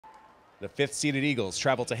The 5th-seeded Eagles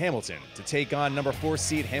travel to Hamilton to take on number 4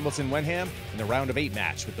 seed Hamilton-Wenham in the round of 8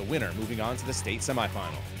 match, with the winner moving on to the state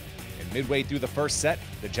semifinal. And midway through the first set,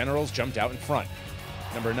 the Generals jumped out in front.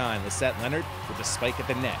 Number 9, Lisette Leonard with the spike at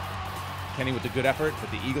the net. Kenny with a good effort,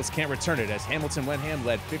 but the Eagles can't return it as Hamilton-Wenham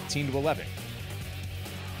led 15-11.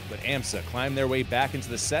 But AMSA climbed their way back into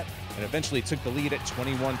the set and eventually took the lead at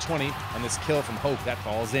 21-20 on this kill from Hoque that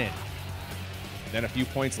falls in. Then a few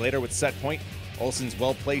points later with set point, Olson's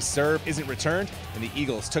well-placed serve isn't returned, and the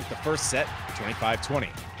Eagles took the first set 25-20.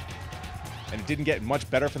 And it didn't get much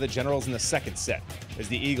better for the Generals in the second set, as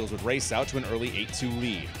the Eagles would race out to an early 8-2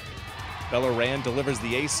 lead. Bella Rand delivers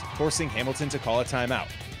the ace, forcing Hamilton to call a timeout.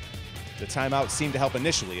 The timeout seemed to help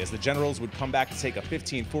initially, as the Generals would come back to take a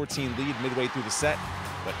 15-14 lead midway through the set,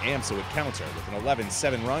 but AMSA would counter with an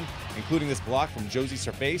 11-7 run, including this block from Josie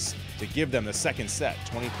Surface to give them the second set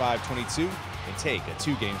 25-22 and take a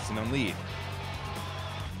 2-0 lead.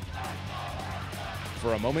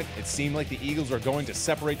 For a moment, it seemed like the Eagles were going to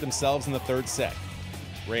separate themselves in the third set.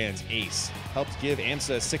 Rand's ace helped give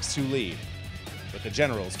AMSA a 6-2 lead, but the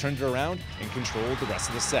Generals turned it around and controlled the rest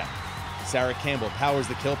of the set. Sarah Campbell powers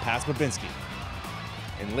the kill past Babinski.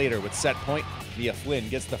 And later with set point, Mia Flynn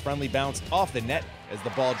gets the friendly bounce off the net as the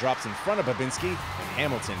ball drops in front of Babinski, and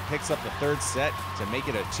Hamilton picks up the third set to make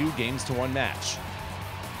it a 2-1 match.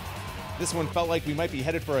 This one felt like we might be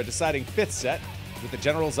headed for a deciding 5th set, with the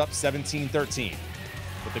Generals up 17-13.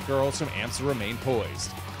 But the girls from AMSA remain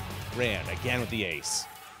poised. Rand again with the ace.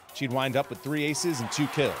 She'd wind up with 3 aces and 2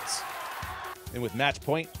 kills. And with match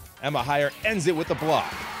point, Emma Heyer ends it with the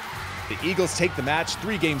block. The Eagles take the match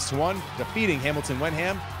 3-1, defeating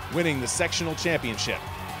Hamilton-Wenham, winning the sectional championship.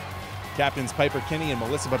 Captains Piper Kinney and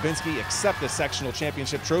Melissa Babinski accept the sectional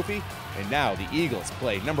championship trophy, and now the Eagles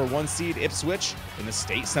play number 1 seed Ipswich in the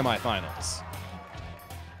state semifinals.